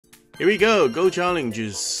Here we go. Go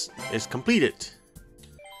challenges is completed.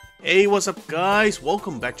 Hey, what's up guys?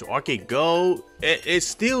 Welcome back to Arcade Go. It's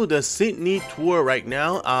still the Sydney tour right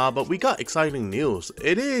now, but we got exciting news.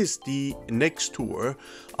 It is the next tour.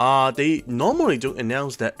 They normally don't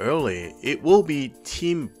announce that early. It will be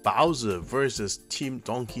Team Bowser versus Team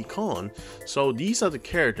Donkey Kong. So these are the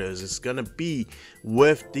characters. It's gonna be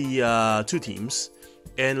with the two teams.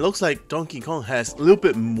 And looks like Donkey Kong has a little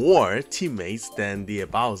bit more teammates than the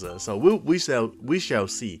Bowser, so we shall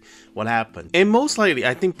see what happens. And most likely,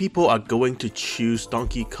 I think people are going to choose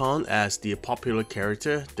Donkey Kong as the popular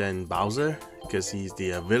character than Bowser because he's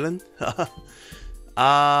the villain.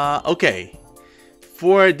 Okay.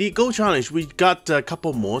 For the Go challenge, we got a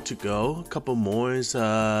couple more to go. A couple more is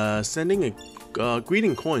sending a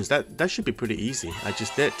greeting coins. That should be pretty easy. I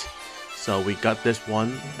just did, so we got this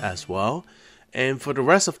one as well. And for the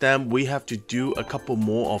rest of them, we have to do a couple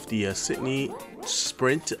more of the Sydney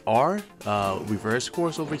Sprint R reverse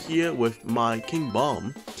course over here with my King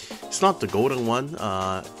Bomb. It's not the golden one,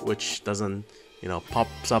 which doesn't, you know,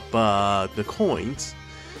 pops up the coins.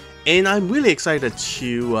 And I'm really excited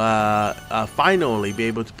to finally be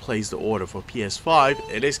able to place the order for PS5.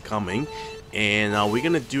 It is coming. And we're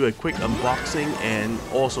gonna do a quick unboxing and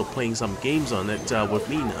also playing some games on it with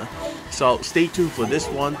Nina. So stay tuned for this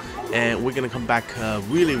one, and we're gonna come back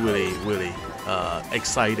really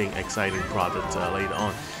exciting product later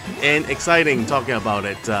on. And exciting, talking about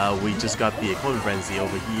it, we just got the coin frenzy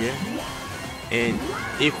over here, and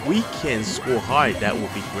if we can score high, that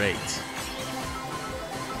would be great.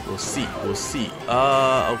 We'll see.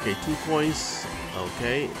 Okay, 2 coins.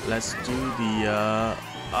 Okay, let's do the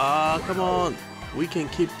come on, we can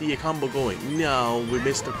keep the combo going. No, we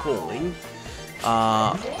missed the coin.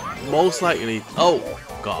 Most likely, oh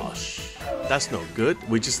gosh, that's no good.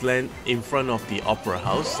 We just land in front of the opera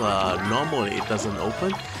house. Normally it doesn't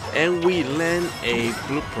open, and we land a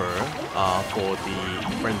blooper for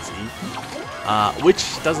the frenzy,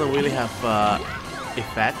 which doesn't really have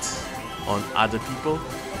effect on other people.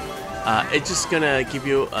 It's just gonna give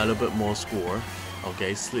you a little bit more score.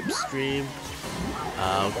 Okay, slipstream.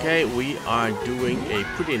 Okay, we are doing a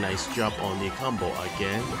pretty nice job on the combo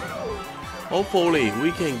again. Hopefully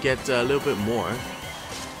we can get a little bit more.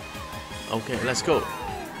 Okay, let's go.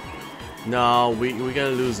 No, we're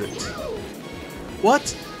gonna lose it.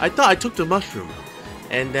 What? I thought I took the mushroom,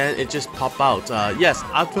 and then it just popped out. Yes,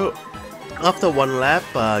 after one lap,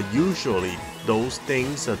 usually those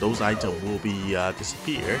things, those items will be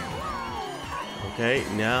disappear. Okay,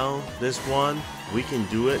 now this one, we can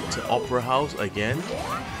do it to Opera House again.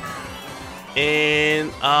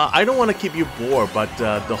 And I don't want to keep you bored, but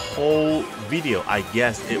the whole video, I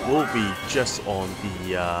guess it will be just on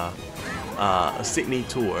the Sydney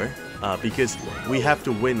tour, because we have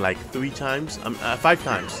to win like 5 times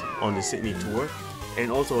on the Sydney tour,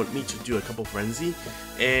 and also need to do a couple frenzy,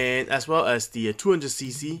 and as well as the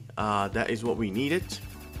 200cc. That is what we needed.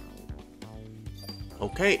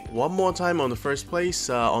 Okay, one more time on the first place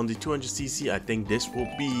on the 200cc. I think this will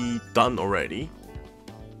be done already.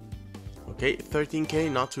 Okay, 13k,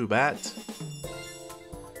 not too bad.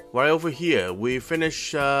 Right over here, we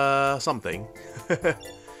finish something.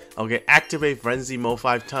 Okay, activate frenzy mode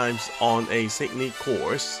 5 times on a Sydney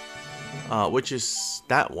course, which is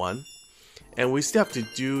that one. And we still have to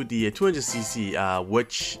do the 200cc,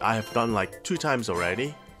 which I have done like 2 times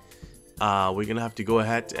already. We're gonna have to go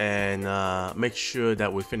ahead and make sure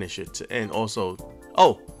that we finish it, and also,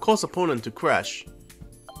 oh, cause opponent to crash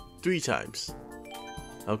 3 times.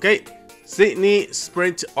 Okay, Sydney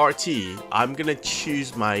Sprint RT. I'm gonna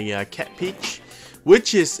choose my Cat Peach,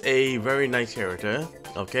 which is a very nice character.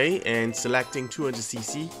 Okay, and selecting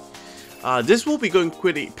 200cc. This will be going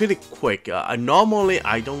pretty quick. Normally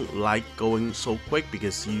I don't like going so quick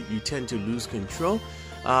because you tend to lose control.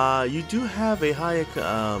 You do have a higher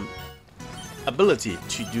ability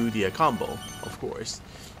to do the combo, of course,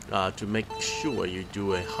 to make sure you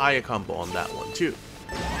do a higher combo on that one too.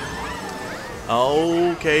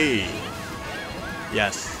 Okay,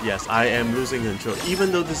 yes, I am losing control.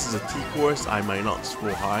 Even though this is a T course, I might not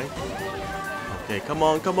score high. Okay, come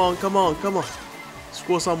on,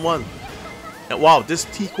 score someone. And wow, this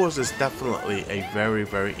T course is definitely a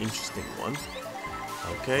very interesting one.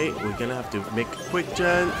 Okay, we're gonna have to make a quick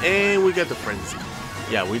gen, and we get the frenzy.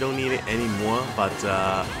 Yeah, we don't need it anymore, but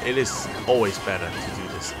it is always better to do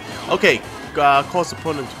this. Okay, cause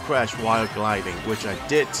opponent to crash while gliding, which I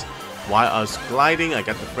did. While I was gliding, I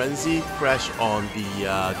got the frenzy crash on the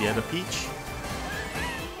other Peach.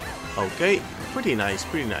 Okay, pretty nice.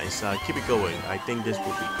 Keep it going. I think this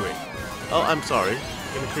will be great. Oh, I'm sorry.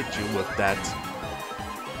 I'm gonna hit you with that.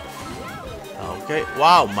 Okay,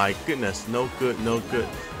 wow, my goodness, no good, no good.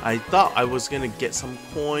 I thought I was gonna get some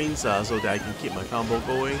points so that I can keep my combo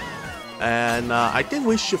going. And I think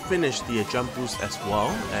we should finish the jump boost as well.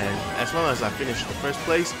 And as long as I finish the first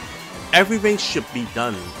place, everything should be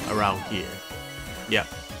done around here. Yep.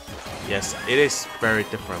 Yes, it is very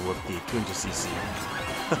different with the 200cc.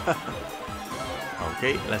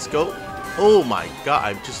 Okay, let's go. Oh my god,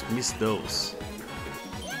 I just missed those.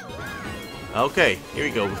 Okay, here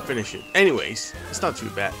we go, we finish it. Anyways, it's not too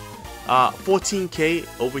bad. 14k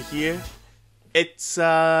over here. It's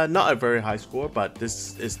not a very high score, but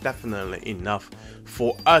this is definitely enough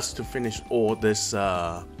for us to finish all this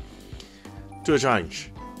to a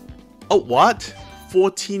challenge. Oh, what?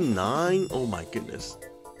 49? Oh my goodness.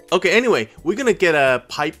 Okay, anyway, we're gonna get a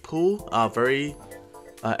pipe pool,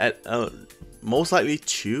 most likely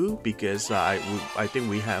 2, because I think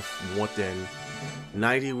we have more than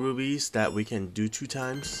 90 rubies that we can do 2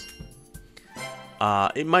 times.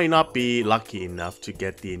 It might not be lucky enough to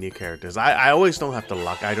get the new characters. I always don't have the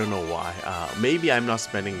luck, I don't know why. Maybe I'm not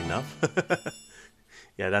spending enough.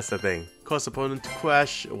 Yeah, that's the thing. Cause opponent to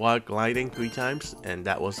crash while gliding 3 times, and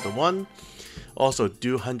that was the one. Also,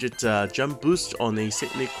 do 100 jump boost on a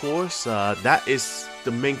Sydney course. That is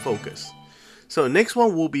the main focus. So next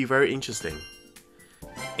one will be very interesting.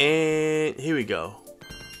 And here we go.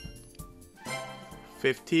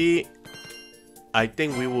 50. I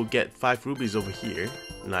think we will get 5 rubies over here.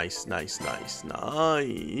 Nice, nice, nice,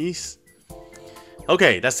 nice.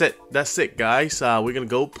 Okay, that's it guys. We're gonna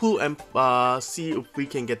go pool and see if we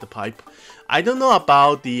can get the pipe. I don't know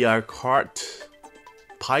about the cart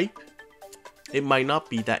pipe. It might not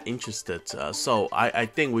be that interested, so I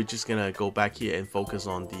think we're just gonna go back here and focus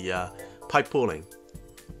on the pipe pulling.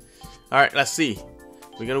 Alright, let's see.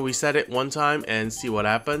 We're gonna reset it one time and see what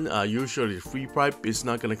happened. Usually the free pipe is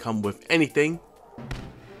not gonna come with anything.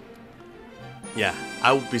 Yeah,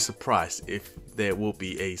 I would be surprised if there will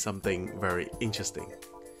be something very interesting.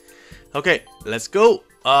 Okay, let's go.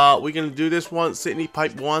 We're gonna do this one, Sydney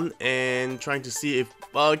pipe 1, and trying to see if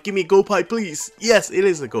give me a gold pipe please. Yes, it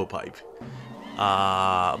is a gold pipe.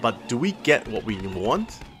 But do we get what we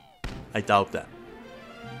want? I doubt that.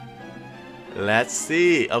 Let's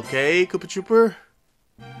see. Okay, Koopa Trooper.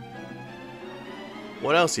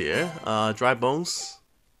 What else here? Dry bones.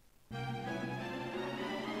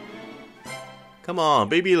 Come on,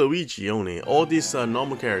 baby Luigi only. All these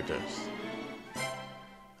normal characters.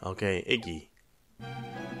 Okay, Iggy.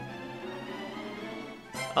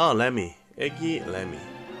 Oh, Lemmy. Iggy, Lemmy.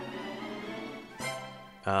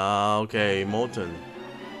 Okay, Molten.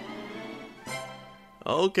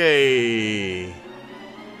 Okay.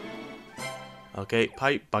 Okay,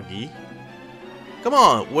 Pipe Buggy. Come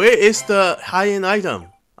on, where is the high-end item?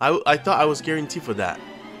 I thought I was guaranteed for that.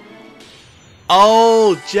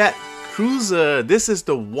 Oh, Jet Cruiser. This is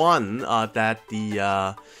the one that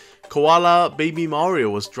the Koala Baby Mario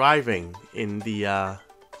was driving in the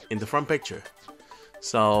front picture.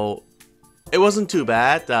 So it wasn't too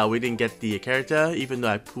bad. We didn't get the character, even though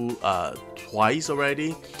I pulled twice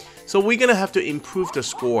already. So we're gonna have to improve the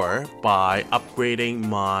score by upgrading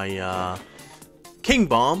my King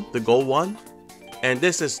Bomb, the gold one. And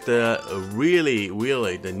this is the really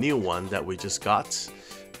the new one that we just got.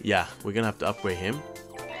 Yeah, we're gonna have to upgrade him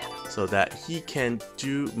so that he can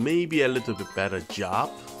do maybe a little bit better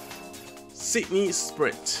job. Sydney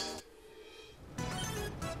Sprint.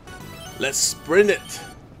 Let's sprint it.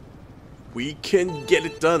 We can get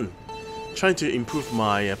it done. Trying to improve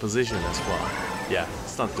my position as well. Yeah,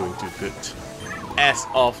 it's not doing too good as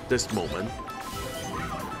of this moment.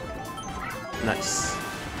 Nice.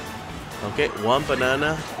 Okay, 1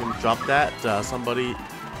 banana. Can drop that. Somebody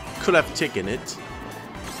could have taken it.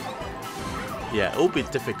 Yeah, it will be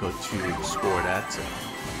difficult to score that.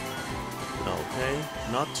 Okay,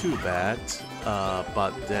 not too bad.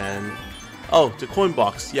 But then... Oh, the coin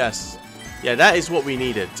box, yes. Yeah, that is what we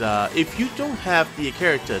needed. If you don't have the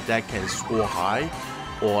character that can score high,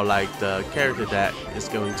 or like the character that is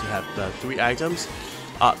going to have the 3 items,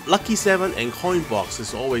 Lucky 7 and Coin Box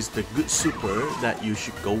is always the good super that you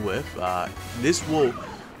should go with. This will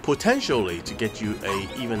potentially to get you a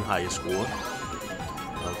even higher score.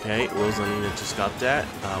 Okay, Rosalina just got that.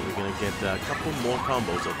 We're gonna get a couple more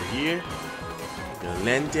combos over here. We're gonna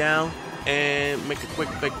land down and make a quick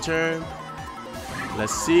big turn.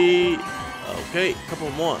 Let's see. Okay,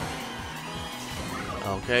 couple more.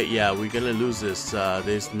 Okay, yeah, we're gonna lose this.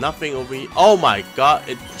 There's nothing over here. Oh my god,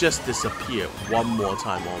 it just disappeared one more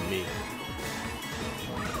time on me.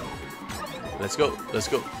 Let's go, let's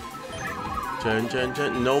go. Turn, turn,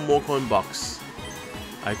 turn. No more coin box.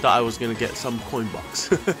 I thought I was gonna get some coin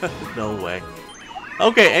box. No way.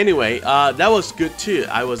 Okay, anyway, that was good too.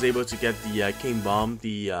 I was able to get the King Bomb,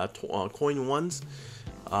 the coin ones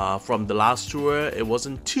from the last tour. It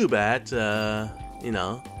wasn't too bad, you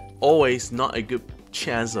know, always not a good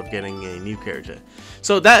chance of getting a new character.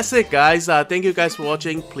 So that's it, guys. Thank you guys for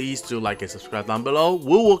watching. Please do like and subscribe down below.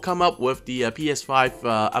 We will come up with the PS5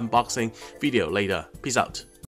 unboxing video later. Peace out.